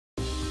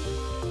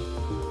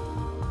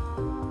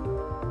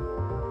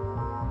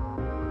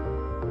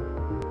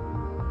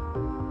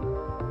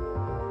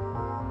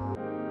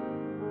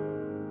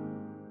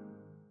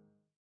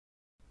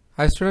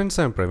Hi students,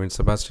 I am Praveen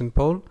Sebastian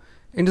Paul.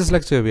 In this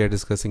lecture, we are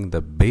discussing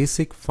the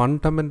basic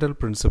fundamental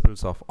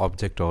principles of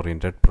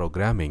object-oriented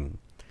programming.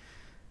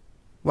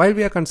 While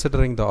we are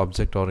considering the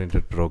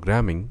object-oriented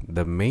programming,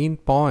 the main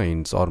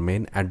points or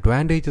main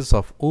advantages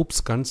of OOPS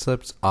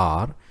concepts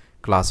are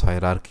class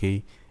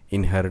hierarchy,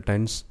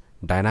 inheritance,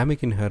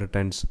 dynamic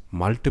inheritance,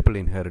 multiple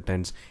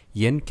inheritance,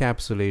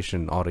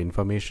 encapsulation or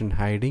information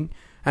hiding,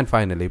 and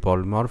finally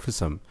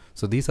polymorphism.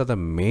 So these are the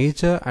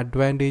major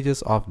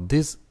advantages of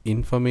this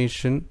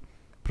information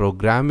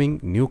programming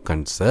new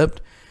concept,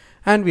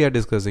 and we are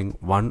discussing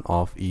one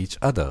of each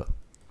other.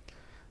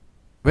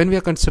 When we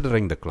are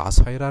considering the class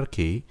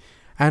hierarchy,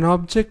 an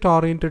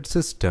object-oriented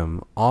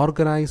system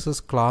organizes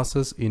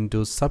classes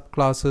into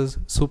subclasses,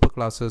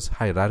 superclasses,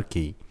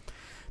 hierarchy.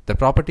 The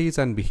properties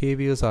and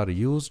behaviors are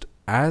used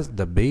as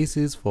the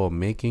basis for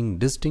making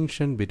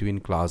distinction between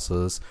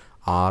classes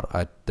are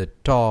at the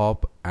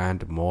top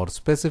and more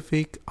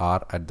specific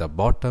are at the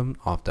bottom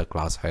of the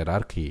class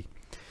hierarchy.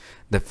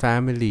 The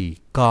family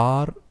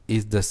car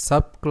is the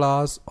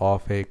subclass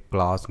of a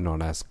class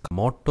known as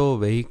motor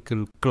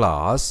vehicle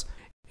class.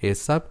 A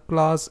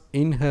subclass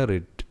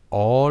inherits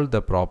all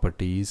the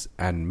properties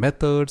and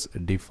methods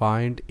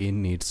defined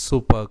in its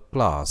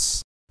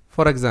superclass.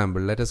 For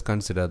example, let us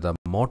consider the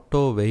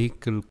motor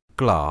vehicle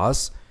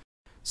class.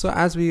 So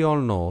as we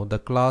all know, the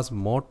class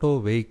motor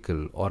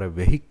vehicle or a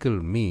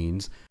vehicle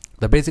means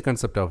the basic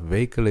concept of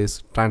vehicle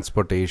is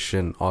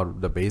transportation, or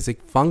the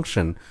basic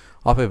function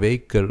of a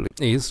vehicle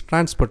is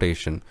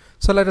transportation.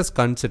 So let us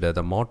consider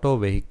the motor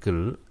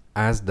vehicle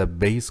as the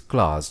base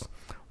class.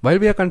 While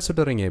we are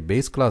considering a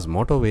base class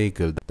motor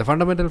vehicle, the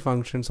fundamental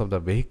functions of the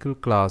vehicle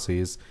class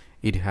is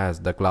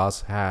the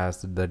class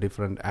has the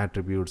different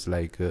attributes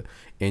like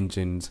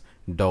engines,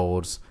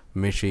 doors,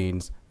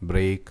 machines,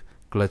 brake,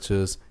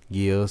 clutches,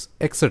 gears,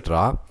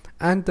 etc.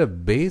 And the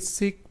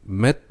basic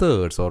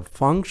methods or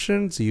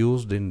functions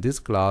used in this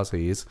class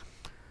is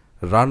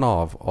run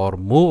off or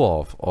move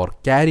off or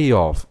carry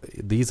off.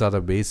 These are the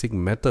basic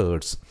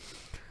methods.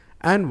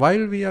 And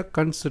while we are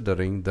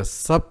considering the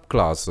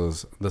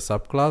subclasses, the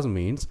subclass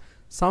means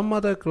some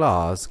other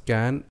class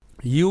can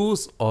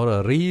use or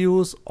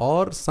reuse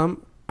or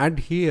some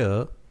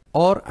adhere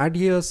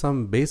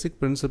some basic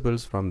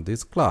principles from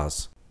this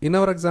class. In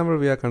our example,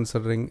 we are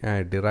considering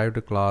a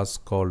derived class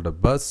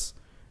called bus,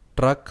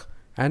 truck,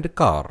 and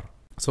car.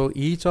 So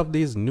each of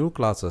these new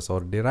classes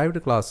or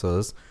derived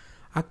classes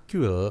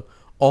acquire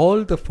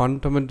all the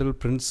fundamental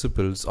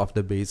principles of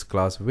the base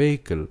class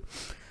vehicle.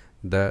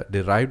 The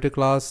derived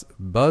class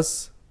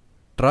bus,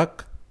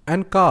 truck,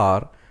 and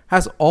car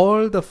has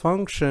all the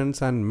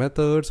functions and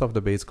methods of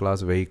the base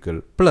class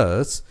vehicle,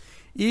 plus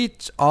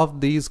each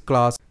of these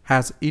classes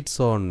has its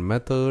own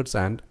methods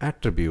and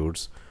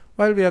attributes.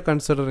 While we are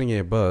considering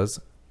a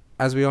bus,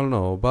 as we all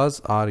know,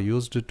 buses are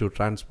used to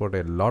transport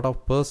a lot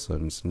of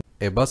persons.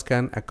 A bus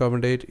can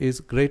accommodate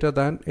is greater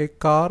than a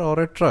car or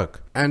a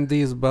truck, and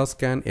these buses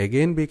can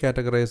again be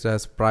categorized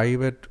as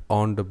private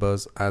owned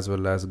bus as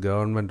well as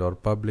government or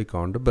public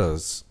owned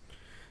bus.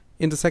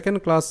 In the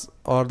second class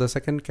or the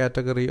second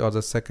category or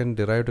the second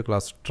derived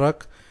class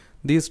truck,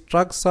 these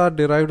trucks are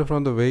derived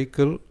from the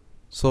vehicle.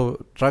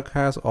 So truck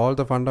has all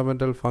the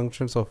fundamental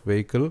functions of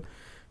vehicle,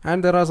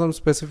 and there are some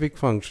specific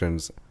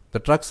functions. The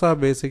trucks are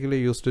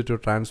basically used to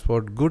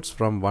transport goods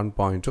from one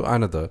point to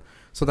another.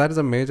 So that is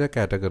a major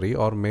category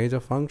or major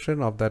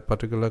function of that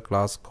particular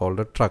class called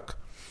a truck.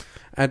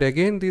 And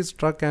again, these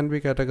truck can be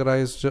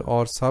categorized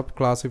or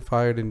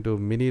subclassified into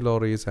mini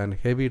lorries and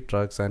heavy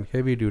trucks and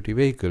heavy duty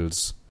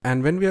vehicles.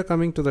 And when we are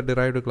coming to the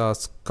derived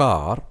class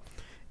car,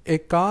 a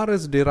car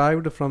is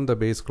derived from the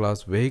base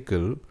class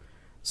vehicle.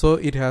 So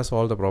it has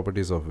all the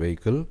properties of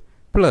vehicle,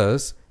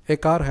 plus a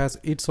car has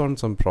its own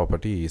some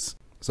properties.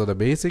 So the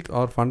basic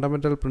or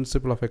fundamental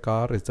principle of a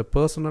car is the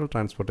personal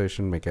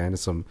transportation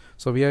mechanism.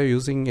 So we are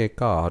using a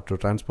car to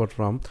transport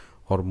from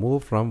or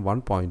move from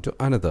one point to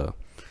another.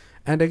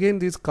 And again,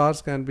 these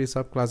cars can be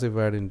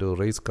subclassified into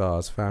race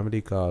cars, family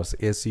cars,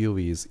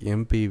 SUVs,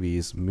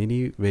 MPVs,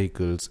 mini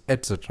vehicles,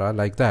 etc.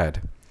 like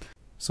that.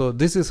 So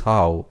this is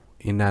how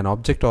in an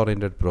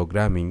object-oriented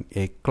programming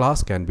a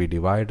class can be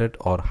divided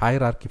or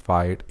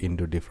hierarchified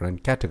into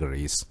different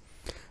categories.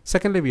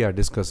 Secondly, we are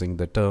discussing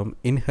the term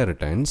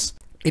inheritance.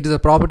 It is a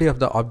property of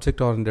the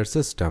object-oriented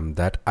system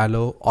that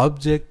allow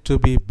object to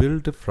be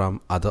built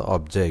from other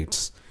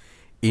objects.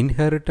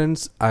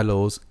 Inheritance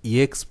allows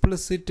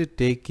explicit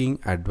taking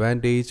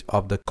advantage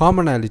of the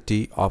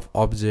commonality of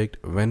object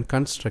when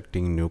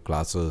constructing new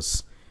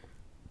classes.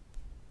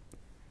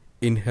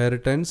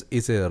 Inheritance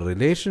is a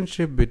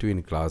relationship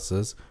between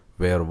classes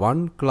where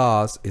one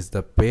class is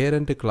the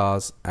parent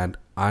class and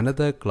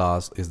another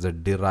class is the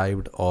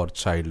derived or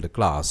child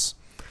class.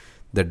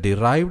 The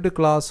derived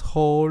class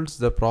holds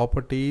the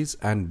properties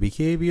and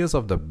behaviors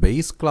of the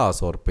base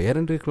class or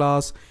parent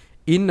class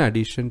in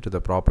addition to the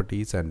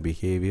properties and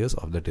behaviors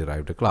of the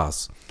derived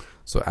class.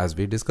 So as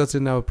we discussed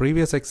in our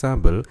previous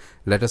example,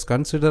 let us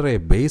consider a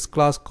base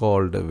class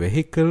called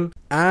vehicle,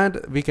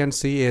 and we can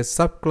see a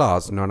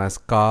subclass known as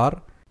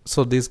car.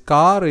 So this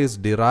car is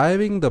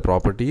deriving the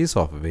properties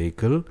of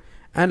vehicle,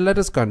 And let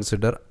us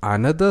consider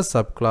another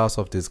subclass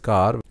of this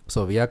car.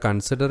 So we are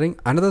considering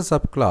another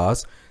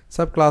subclass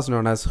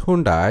known as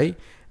Hyundai.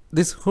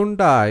 This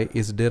Hyundai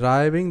is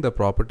deriving the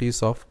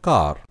properties of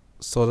car.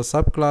 So the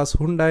subclass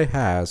Hyundai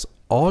has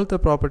all the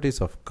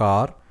properties of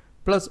car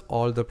plus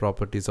all the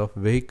properties of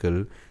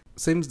vehicle,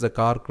 since the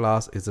car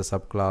class is a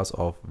subclass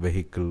of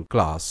vehicle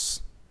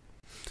class.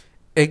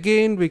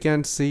 Again, we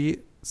can see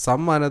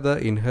some another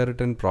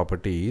inherent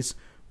properties.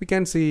 We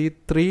can see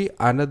three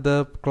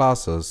another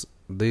classes.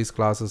 These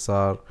classes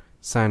are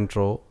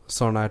Santro,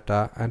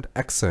 Sonata and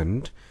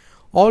Accent.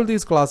 All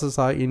these classes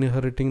are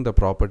inheriting the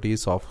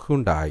properties of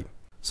Hyundai.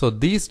 So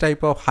this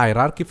type of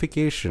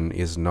hierarchification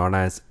is known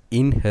as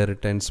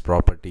inheritance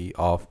property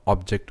of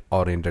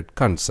object-oriented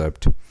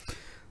concept.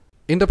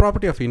 In the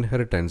property of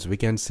inheritance, we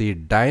can see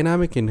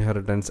dynamic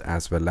inheritance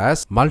as well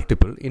as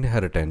multiple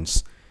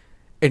inheritance.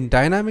 In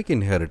dynamic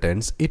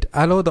inheritance, it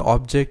allows the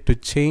object to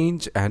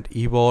change and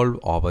evolve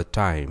over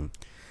time.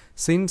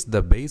 Since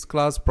the base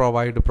class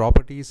provide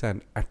properties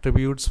and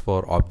attributes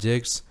for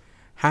objects,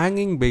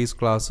 hanging base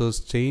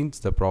classes change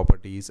the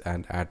properties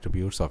and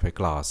attributes of a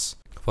class.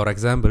 For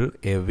example,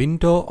 a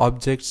window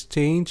objects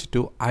change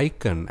to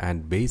icon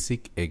and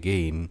basic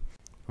again.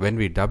 When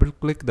we double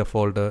click the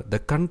folder, the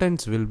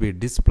contents will be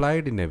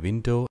displayed in a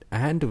window,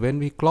 and when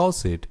we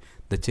close it,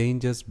 the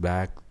changes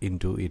back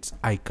into its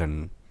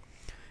icon.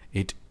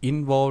 It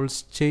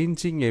involves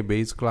changing a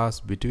base class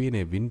between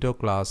a window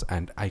class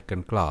and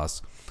icon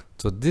class.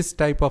 So this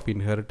type of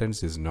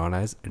inheritance is known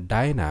as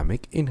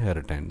dynamic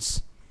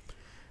inheritance.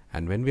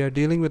 And when we are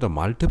dealing with a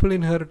multiple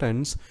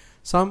inheritance,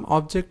 some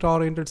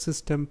object-oriented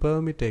system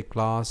permit a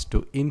class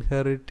to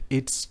inherit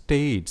its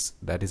states,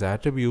 that is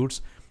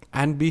attributes,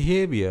 and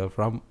behavior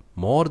from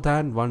more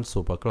than one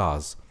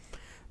superclass.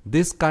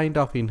 This kind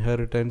of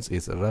inheritance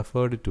is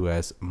referred to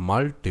as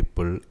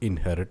multiple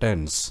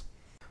inheritance.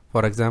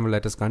 For example,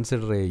 let us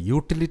consider a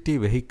utility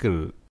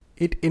vehicle.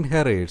 It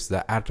inherits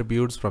the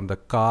attributes from the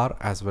car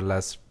as well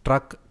as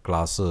truck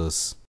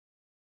classes.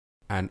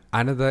 And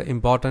another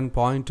important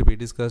point to be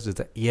discussed is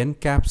the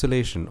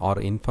encapsulation or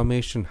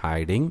information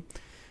hiding.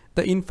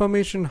 The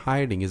information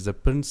hiding is the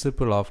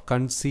principle of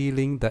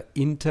concealing the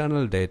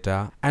internal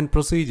data and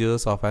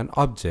procedures of an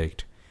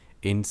object.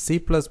 In C++,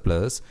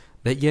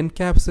 the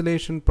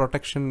encapsulation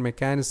protection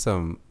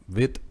mechanism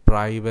with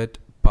private,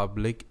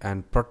 public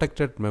and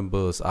protected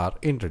members are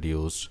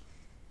introduced.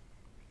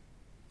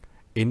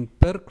 In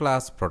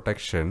per-class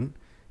protection,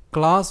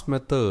 class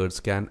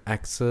methods can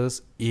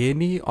access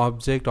any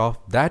object of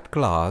that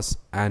class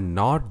and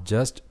not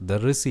just the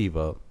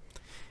receiver.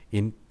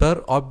 In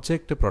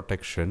per-object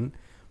protection,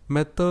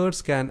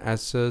 methods can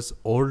access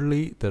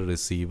only the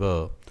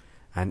receiver.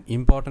 An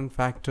important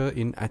factor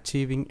in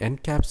achieving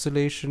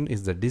encapsulation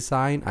is the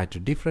design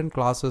at different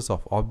classes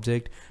of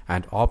object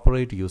and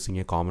operate using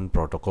a common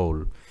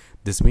protocol.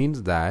 This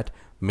means that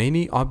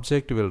many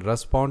objects will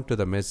respond to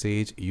the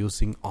message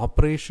using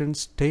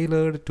operations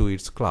tailored to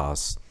its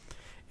class.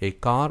 A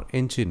car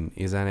engine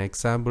is an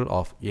example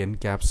of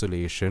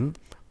encapsulation.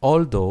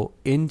 Although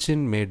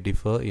engine may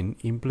differ in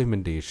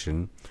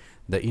implementation,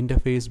 the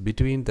interface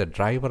between the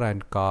driver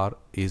and car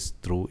is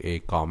through a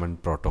common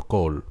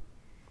protocol.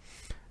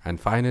 And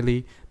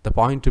finally, the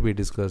point to be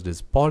discussed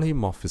is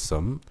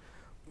polymorphism.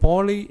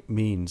 Poly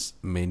means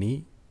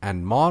many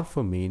and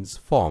morph means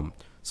form.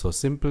 So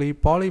simply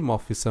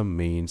polymorphism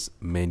means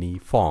many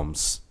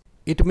forms.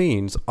 It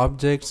means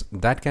objects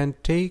that can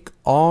take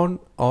on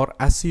or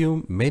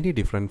assume many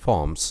different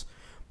forms.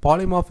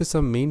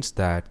 Polymorphism means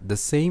that the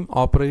same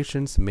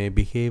operations may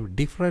behave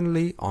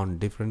differently on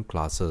different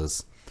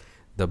classes.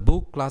 The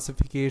book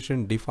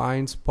classification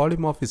defines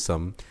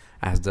polymorphism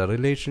as the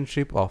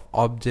relationship of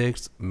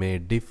objects may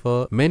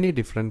differ many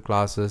different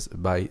classes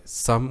by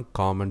some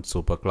common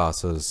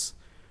superclasses.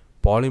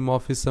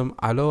 Polymorphism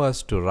allows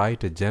us to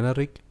write a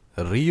generic,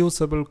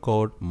 reusable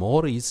code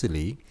more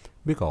easily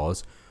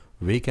because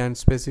we can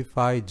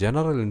specify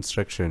general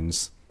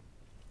instructions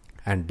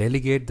and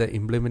delegate the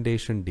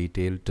implementation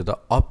detail to the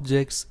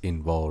objects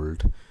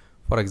involved.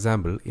 For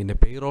example, in a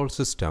payroll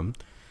system,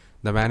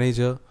 the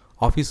manager,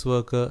 office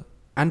worker,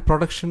 and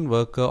production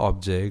worker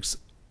objects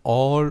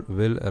all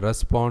will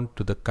respond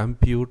to the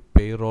compute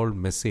payroll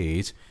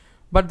message,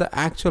 but the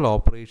actual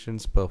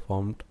operations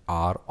performed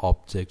are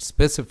object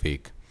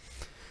specific.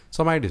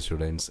 So my dear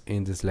students,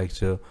 in this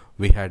lecture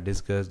we had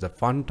discussed the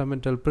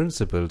fundamental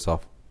principles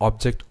of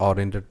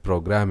object-oriented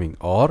programming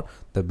or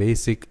the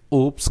basic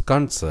OOPS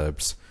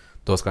concepts.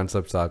 Those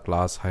concepts are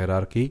class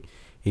hierarchy,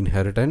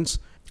 inheritance,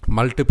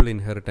 multiple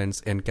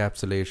inheritance,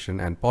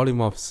 encapsulation and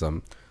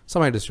polymorphism. So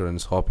my dear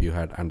students, hope you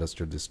had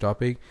understood this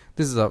topic.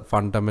 This is the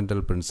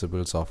fundamental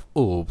principles of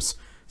OOPS.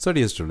 So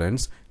dear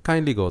students,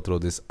 kindly go through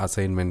this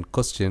assignment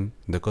question.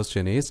 The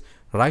question is,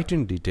 write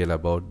in detail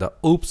about the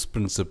OOPS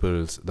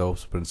principles. The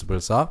OOPS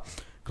principles are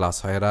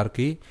class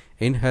hierarchy,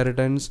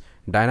 inheritance,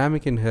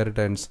 dynamic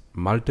inheritance,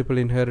 multiple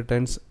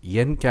inheritance,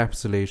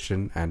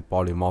 encapsulation and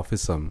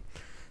polymorphism.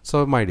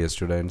 So my dear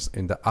students,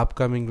 in the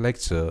upcoming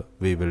lecture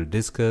we will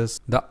discuss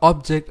the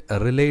object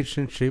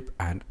relationship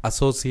and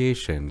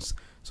associations.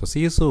 So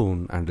see you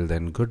soon. Until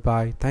then,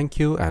 goodbye. Thank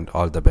you and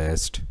all the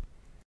best.